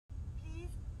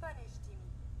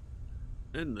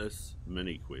In this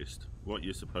mini quest, what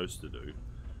you're supposed to do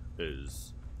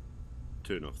is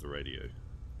turn off the radio.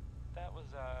 That was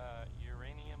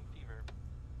uranium fever.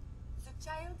 The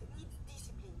child needs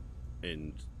discipline.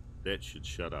 And that should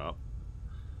shut up.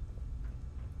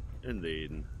 And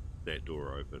then that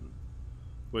door open,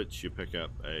 which you pick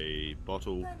up a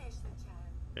bottle Punish the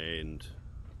child. and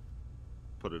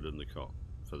put it in the cot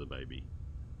for the baby.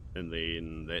 And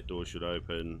then that door should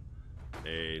open,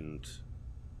 and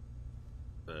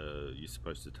you're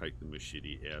supposed to take the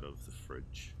machete out of the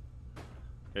fridge,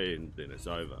 and then it's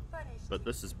over. But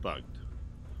this is bugged,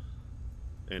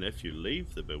 and if you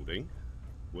leave the building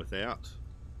without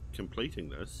completing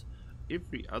this,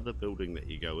 every other building that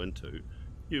you go into,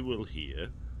 you will hear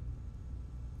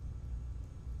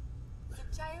The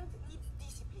child needs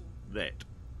discipline. that.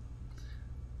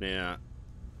 Now,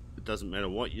 it doesn't matter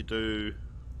what you do,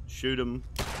 shoot him,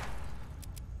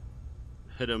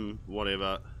 hit him,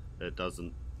 whatever, it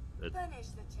doesn't, Punish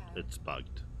the child. it's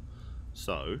bugged.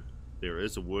 So, there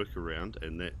is a workaround,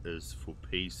 and that is for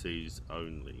PCs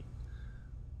only.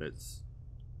 That's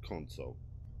console.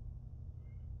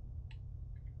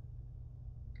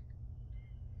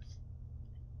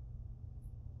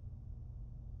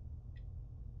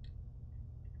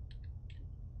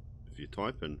 If you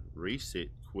type in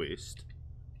resetquest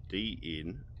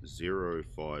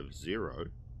DN050,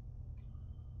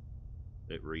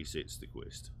 it resets the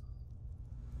quest.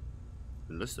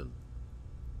 And listen.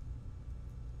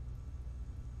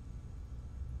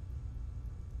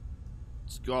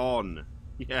 It's gone.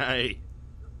 Yay.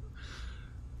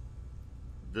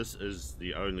 This is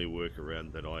the only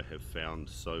workaround that I have found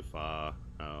so far.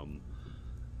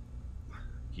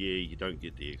 Yeah, you don't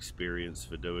get the experience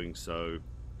for doing so,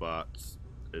 but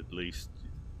at least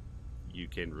you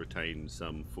can retain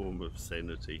some form of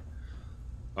sanity.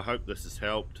 I hope this has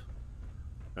helped.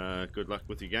 Good luck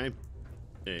with your game,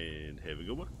 and have a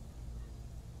good one.